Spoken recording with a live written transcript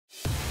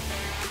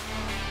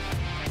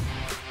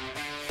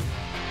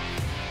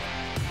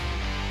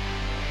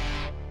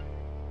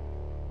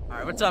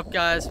Alright, what's up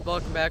guys?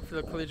 Welcome back for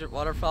the Collegiate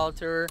Waterfowl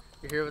Tour.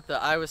 You're here with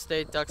the Iowa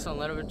State Ducks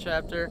Unlimited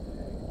chapter,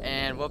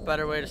 and what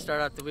better way to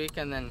start out the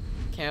weekend than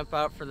camp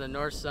out for the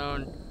North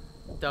Zone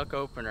Duck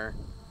Opener.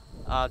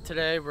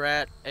 Today we're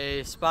at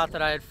a spot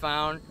that I had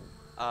found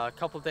a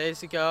couple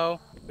days ago.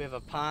 We have a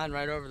pond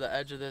right over the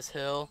edge of this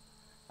hill.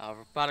 We're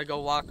about to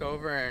go walk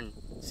over and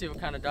see what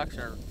kind of ducks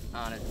are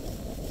on it.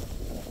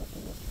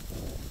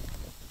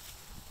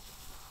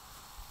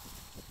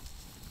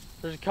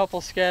 There's a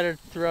couple scattered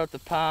throughout the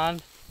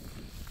pond.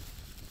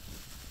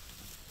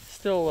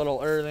 Still a little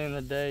early in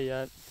the day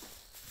yet,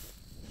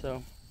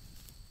 so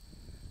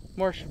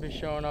more should be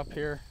showing up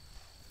here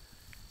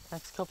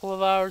next couple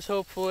of hours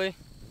hopefully,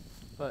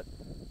 but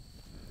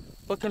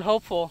looking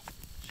hopeful.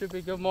 Should be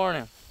a good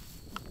morning.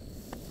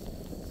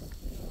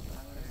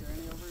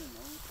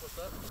 What's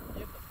up?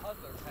 You have the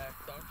puddler pack,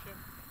 don't you?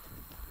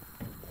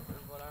 Or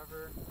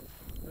whatever.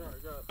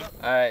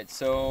 Alright,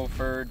 so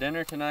for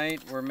dinner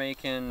tonight we're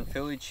making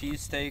Philly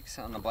cheesesteaks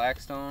on the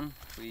Blackstone.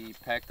 We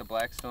packed the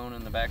Blackstone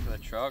in the back of the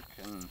truck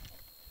and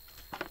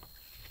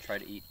try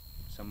to eat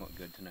somewhat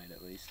good tonight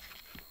at least.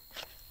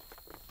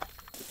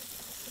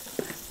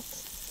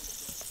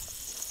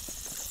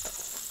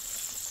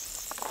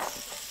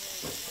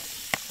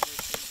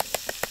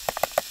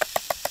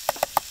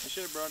 You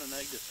should have brought an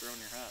egg to throw in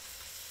your hat.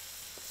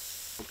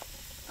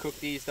 Cook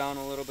these down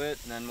a little bit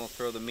and then we'll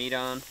throw the meat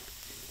on.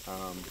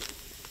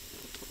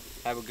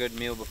 Have a good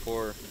meal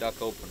before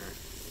duck opener.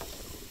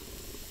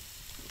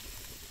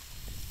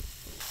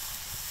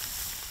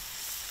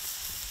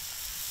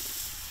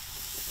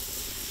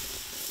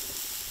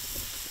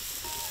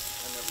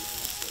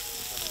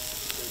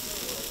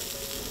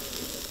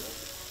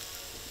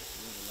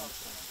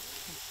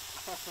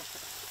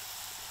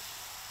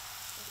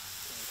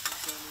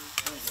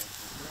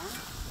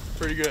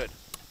 Pretty good.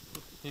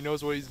 He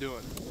knows what he's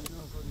doing.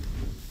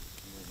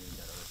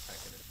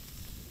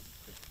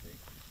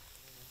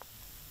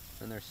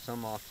 And there's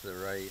some off to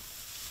the right,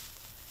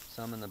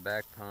 some in the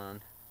back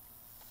pond.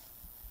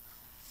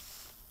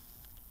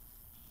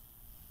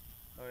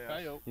 Oh yeah.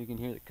 Coyote. You can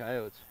hear the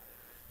coyotes.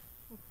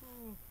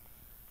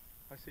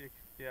 I see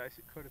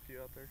quite a few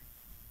out there.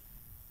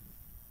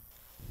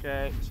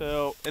 Okay,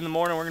 so in the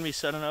morning we're gonna be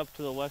setting up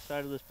to the west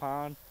side of this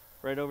pond,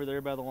 right over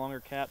there by the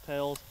longer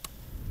cattails.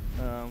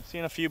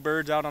 Seeing a few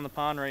birds out on the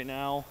pond right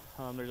now.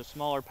 There's a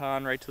smaller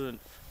pond right to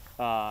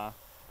the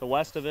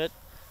west of it,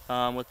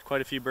 with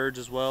quite a few birds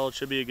as well. It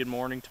should be a good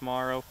morning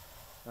tomorrow.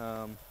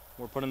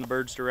 We're putting the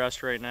birds to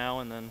rest right now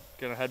and then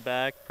gonna head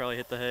back, probably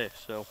hit the hay.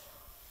 So.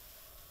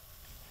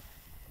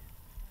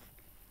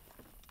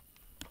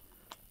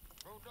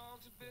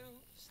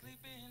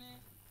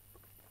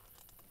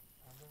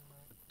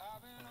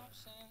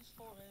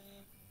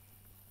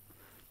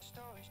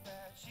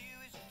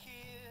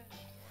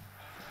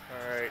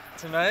 Alright,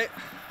 tonight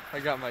I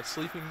got my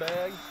sleeping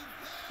bag,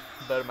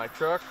 bed in my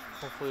truck.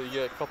 Hopefully you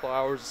get a couple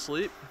hours of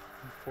sleep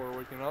before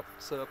waking up,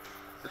 set up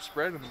for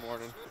spread in the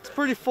morning. It's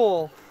pretty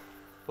full,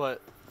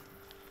 but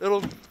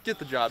it'll get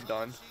the job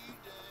done.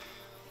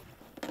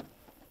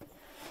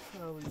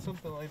 Probably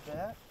something like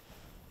that.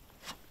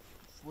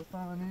 Slip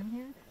on in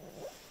here.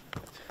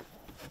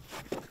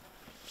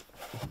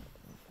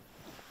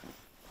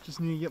 Just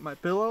need to get my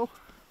pillow.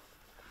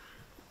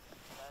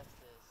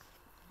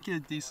 Get a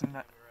decent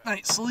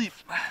night's sleep.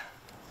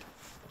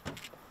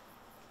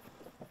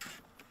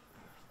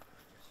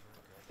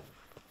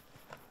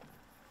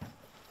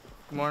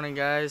 Good morning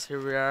guys, here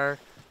we are,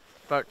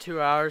 about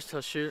 2 hours till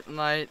shooting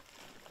light.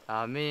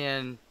 Me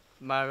and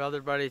my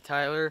other buddy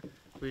Tyler,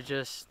 we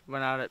just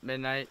went out at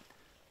midnight,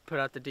 put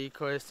out the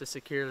decoys to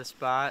secure the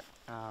spot.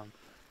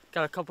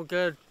 Got a couple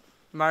good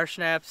marsh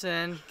snaps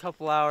in,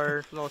 couple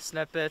hour little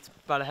snippets,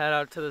 about to head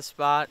out to the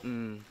spot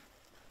and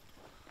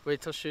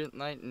wait till shooting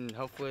light and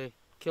hopefully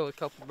kill a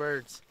couple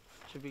birds.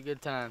 Should be a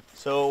good time.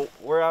 So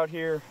we're out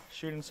here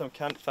shooting some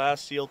Kent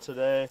Fasteel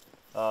today.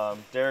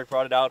 Derek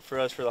brought it out for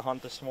us for the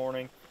hunt this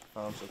morning.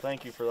 So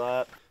thank you for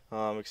that.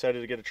 I'm excited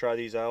to get to try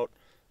these out.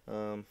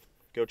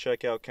 Go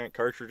check out Kent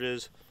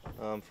Cartridges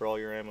for all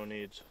your ammo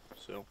needs.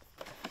 So.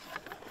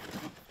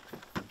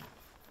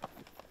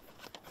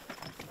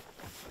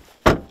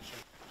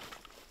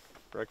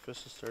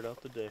 Breakfast to start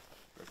out the day.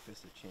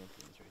 Breakfast of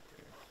champions right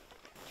there.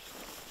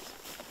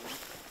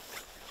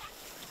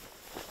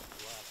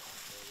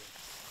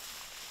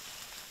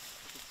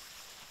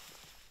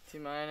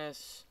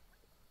 T-minus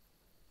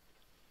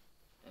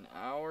an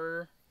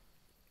hour,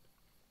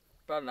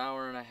 about an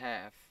hour and a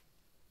half,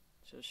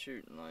 just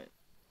shooting light.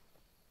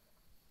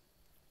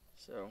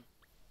 So,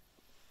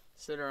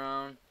 sit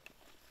around,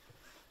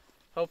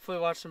 hopefully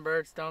watch some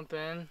birds dump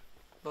in,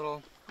 a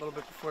little bit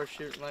before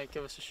shooting light,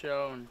 give us a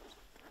show, and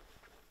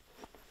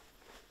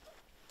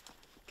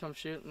come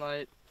shooting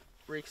light,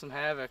 wreak some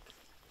havoc.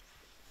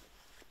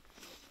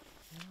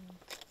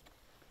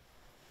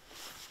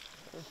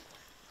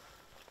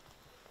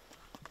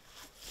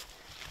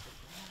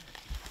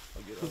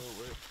 I'll get all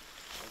the way.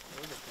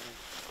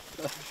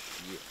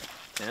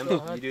 Tim,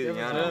 you do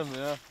the honors.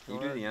 You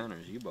do the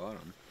honors. You bought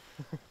them.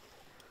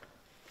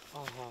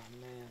 Oh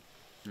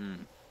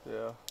man.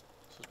 Yeah,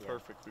 this is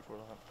perfect before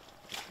the hunt.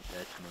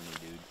 That's money,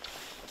 dude.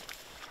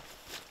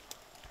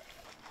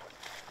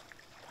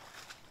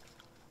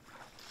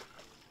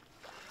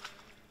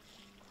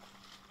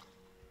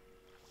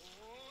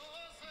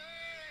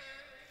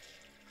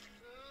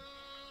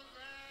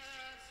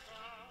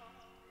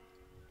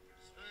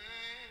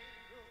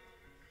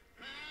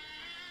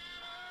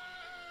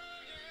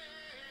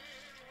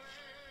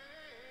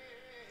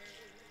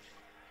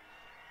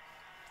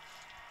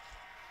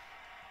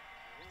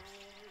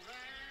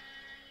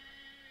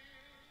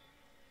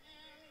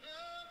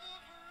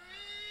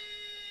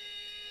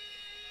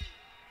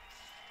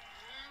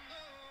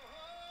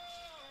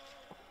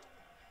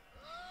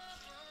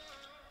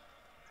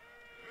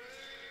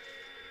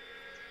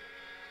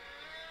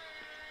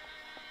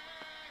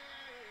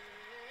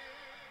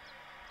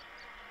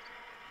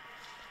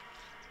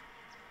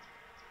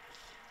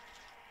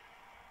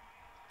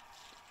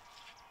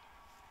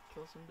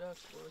 Kill some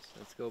ducks, boys.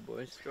 Let's go, boys.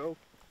 Let's go.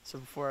 So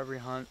before every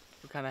hunt,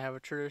 we kind of have a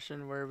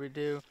tradition where we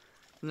do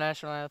the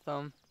national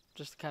anthem,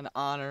 just to kind of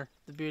honor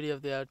the beauty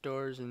of the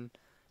outdoors and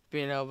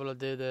being able to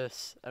do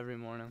this every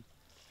morning.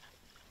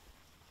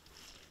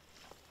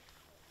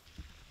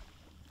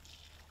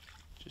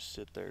 Just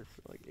sit there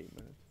for like 8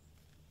 minutes.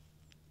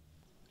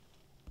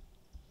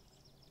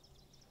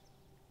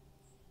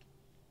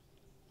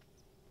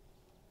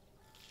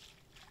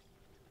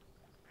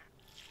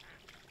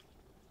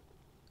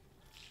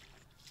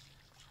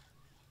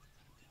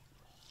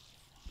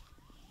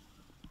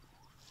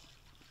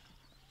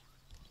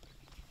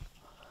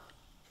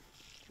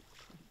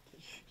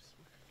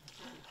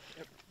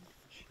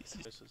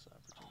 This is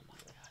opportunity. Oh my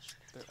gosh.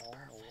 They're all in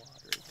the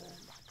water. Oh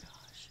my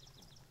gosh.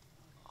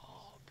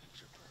 Oh,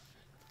 picture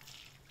perfect.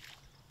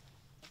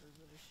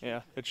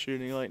 Yeah, it's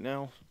shooting light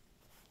now.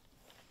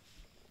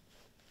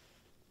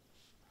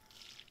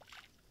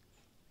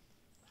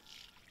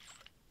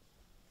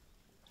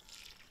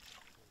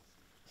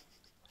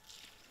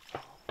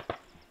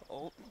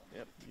 Oh,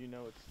 yep, you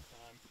know it's time.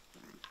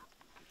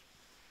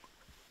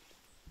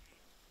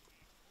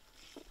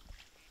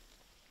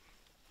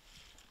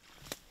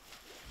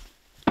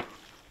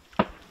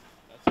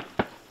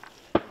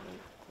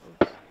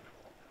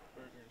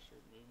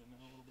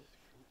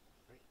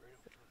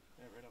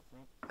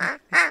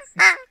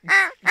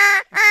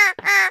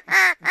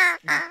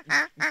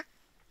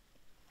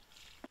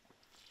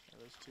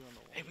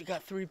 Hey, we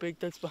got 3 big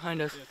ducks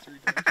behind us. Yeah, 3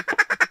 ducks.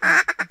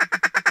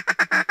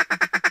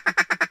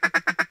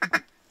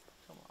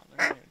 Come on,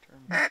 they're not gonna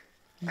turn me.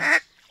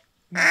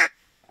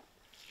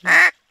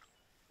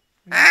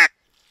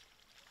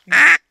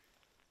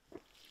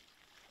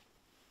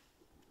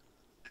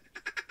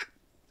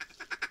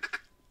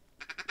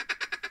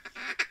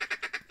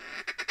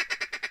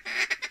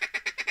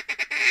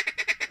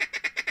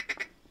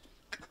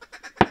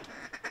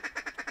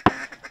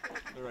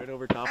 They're right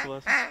over top of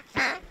us.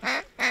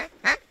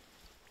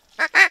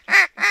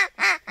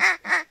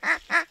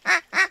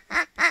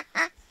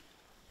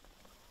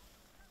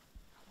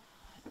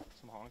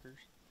 Some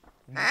honkers.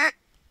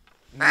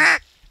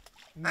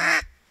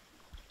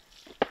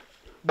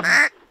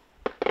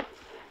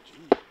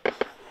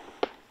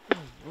 Oh,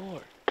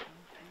 Lord.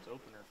 It's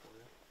opener for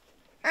you.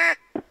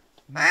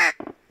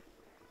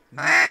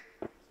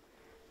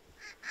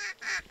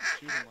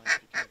 Shoot him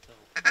like you can't tell.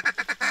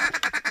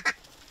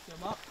 Get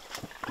him up.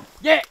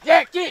 Yeah,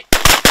 yeah, get!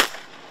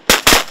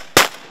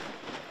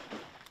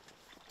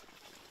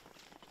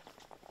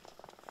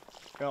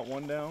 Got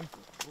one down.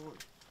 Lord.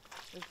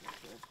 This is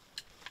good.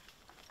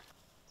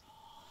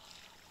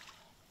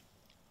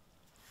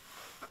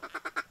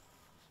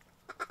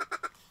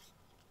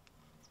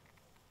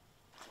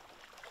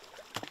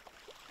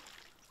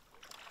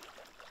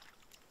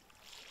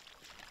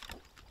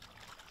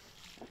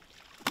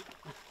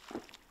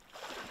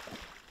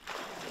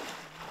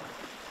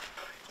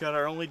 Got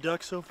our only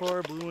duck so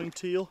far, blue-winged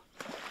teal.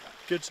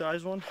 Good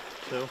size one.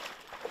 So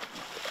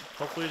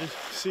hopefully to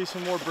see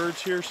some more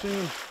birds here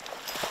soon.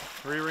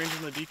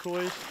 Rearranging the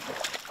decoys.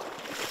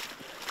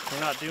 They're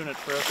not doing it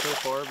for us so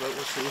far, but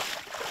we'll see.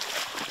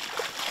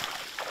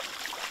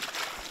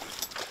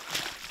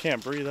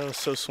 Can't breathe though, it's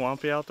so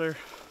swampy out there.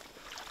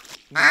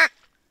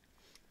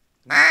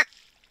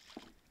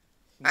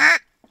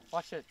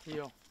 Watch that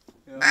teal.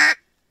 Yeah.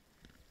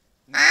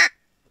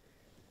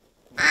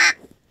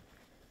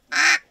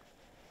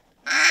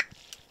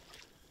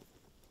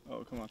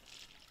 Oh, come on.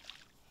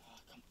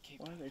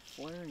 Why are they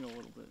flaring a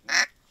little bit?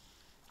 Oh,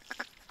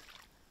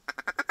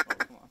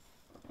 come on.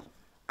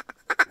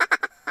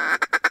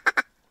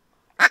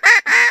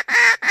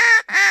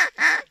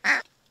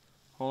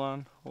 Hold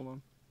on, hold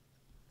on.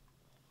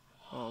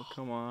 Oh,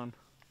 come on.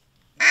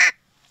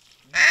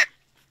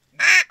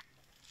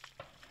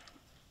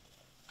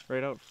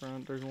 Right out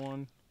front, there's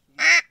one.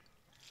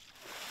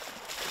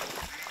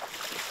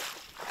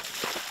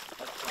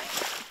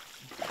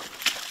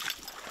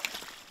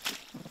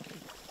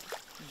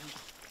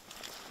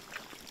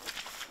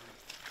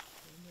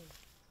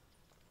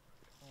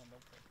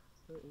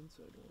 The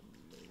inside one,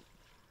 mate.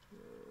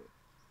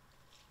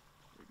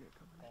 They're gonna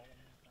come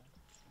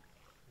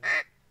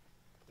back.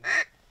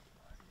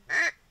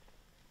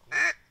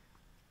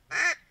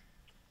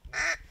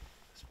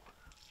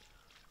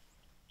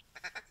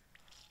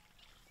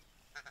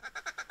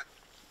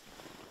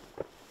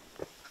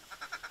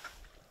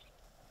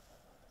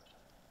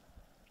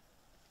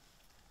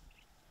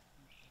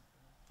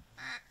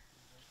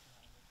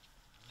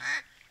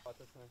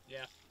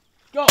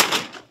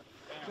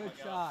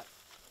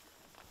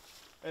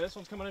 Hey, this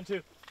one's coming in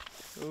too.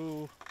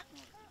 Ooh.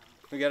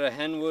 We got a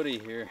hen woody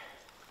here.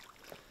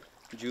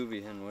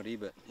 Juvie hen woody,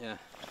 but yeah.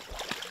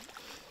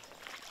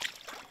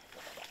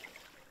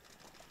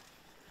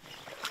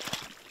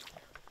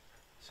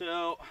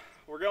 So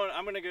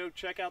I'm gonna go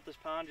check out this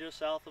pond just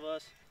south of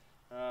us.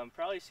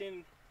 Probably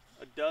seen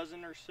a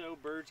dozen or so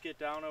birds get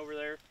down over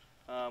there.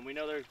 We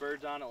know there's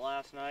birds on it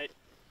last night.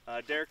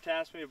 Derek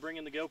tasked me with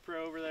bringing the GoPro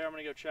over there. I'm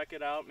gonna go check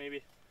it out,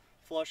 maybe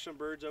flush some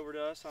birds over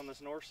to us on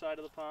this north side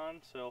of the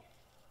pond. So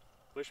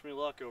wish me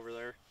luck over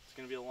there. It's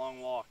gonna be a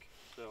long walk,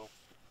 so I'm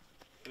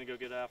gonna go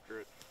get after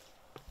it.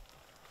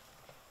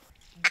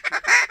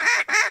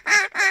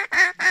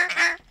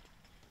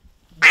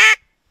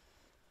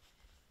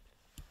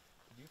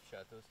 You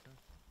shot those two?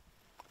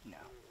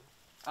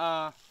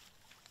 No.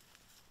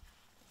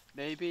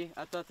 Maybe.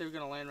 I thought they were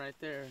gonna land right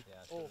there. Yeah.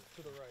 Oh,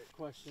 to the right.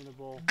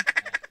 Questionable.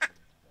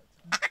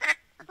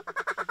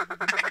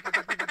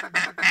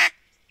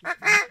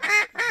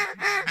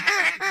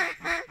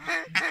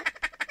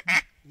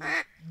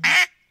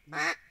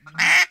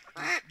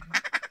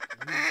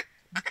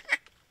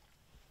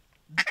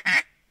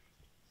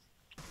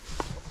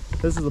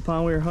 This is the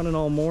pond we were hunting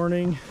all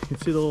morning. You can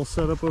see the little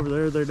setup over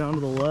there. They're down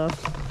to the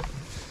left.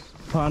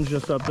 Pond's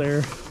just up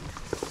there,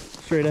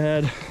 straight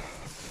ahead.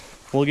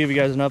 We'll give you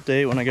guys an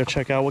update when I go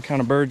check out what kind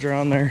of birds are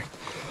on there.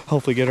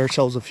 Hopefully get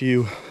ourselves a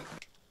few.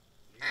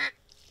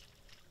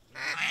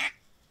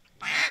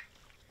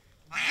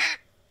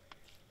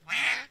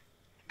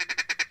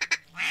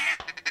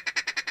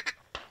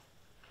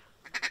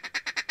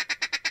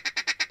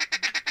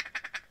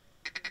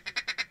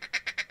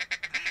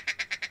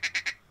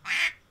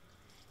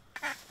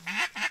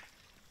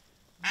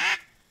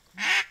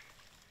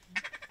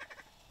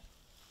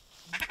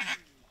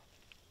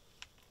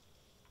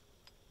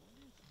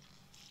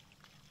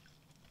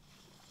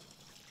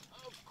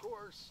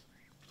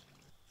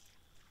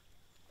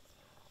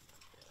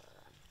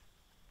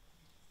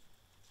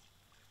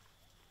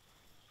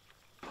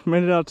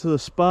 Made it out to the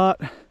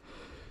spot.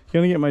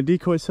 Gonna get my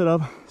decoy set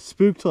up.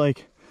 Spooked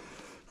like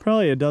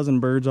probably a dozen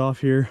birds off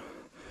here.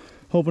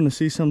 Hoping to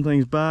see some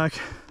things back.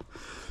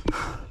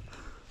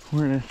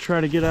 We're gonna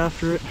try to get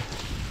after it.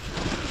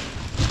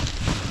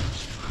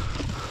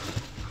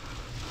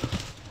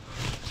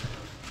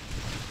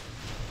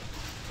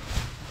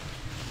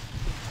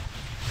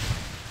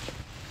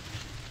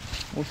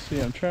 We'll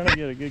see. I'm trying to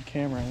get a good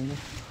camera angle.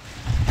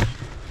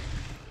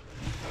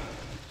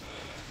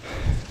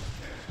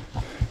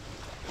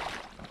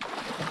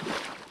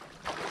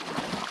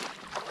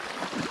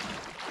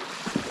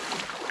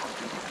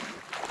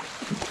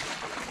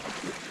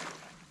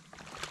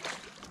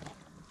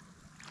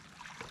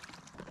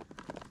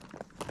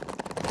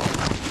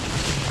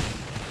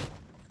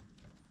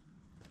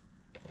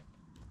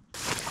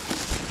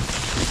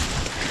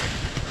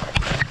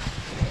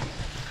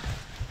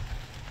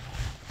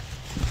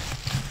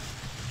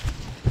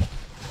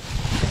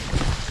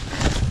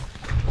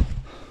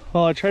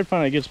 Well, I tried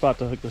finding a good spot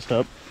to hook this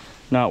up.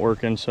 Not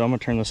working, so I'm gonna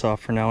turn this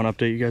off for now and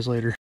update you guys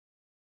later.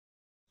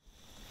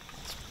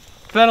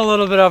 It's been a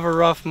little bit of a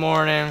rough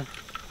morning.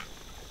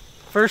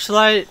 First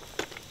light,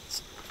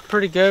 it's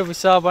pretty good. We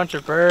saw a bunch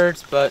of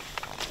birds, but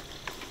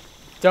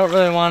don't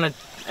really want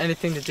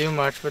anything to do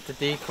much with the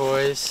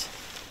decoys.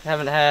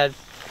 Haven't had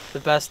the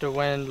best of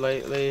wind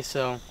lately,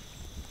 so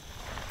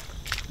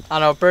I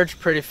don't know, birds are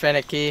pretty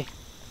finicky.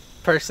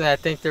 Personally, I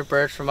think they're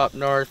birds from up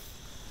north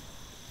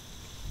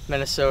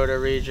Minnesota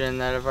region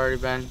that have already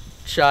been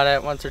shot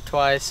at once or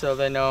twice, so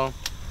they know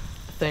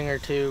a thing or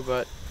two,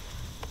 but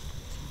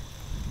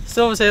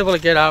still was able to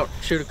get out,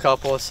 shoot a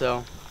couple,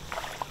 so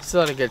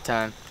still had a good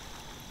time.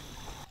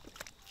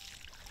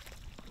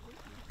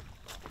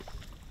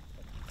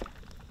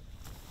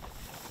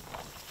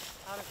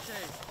 Out of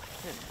shape.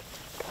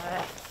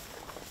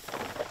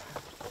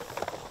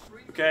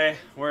 Okay,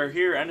 we're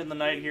here, ending the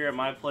night here at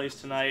my place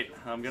tonight.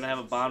 I'm gonna have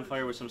a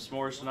bonfire with some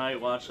s'mores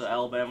tonight, watch the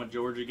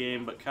Alabama-Georgia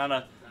game, but kind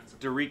of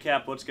to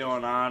recap what's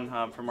going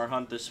on from our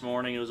hunt this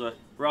morning. It was a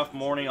rough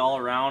morning all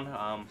around.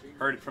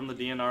 Heard it from the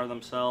DNR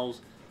themselves.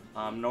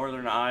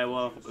 Northern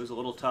Iowa, it was a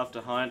little tough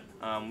to hunt.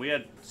 We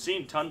had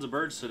seen tons of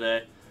birds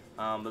today,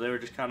 but they were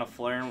just kind of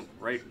flaring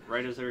right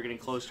as they were getting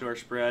close to our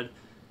spread.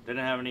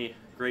 Didn't have any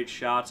great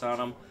shots on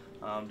them.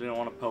 Didn't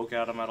want to poke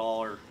at them at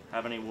all or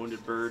have any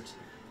wounded birds.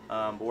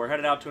 But we're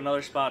headed out to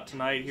another spot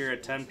tonight here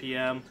at 10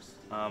 p.m.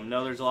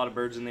 Know there's a lot of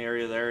birds in the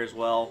area there as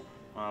well.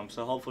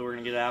 So hopefully we're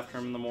going to get after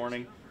them in the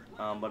morning.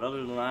 But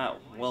other than that,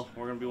 well,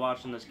 we're going to be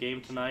watching this game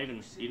tonight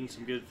and eating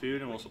some good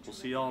food, and we'll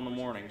see y'all in the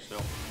morning. So.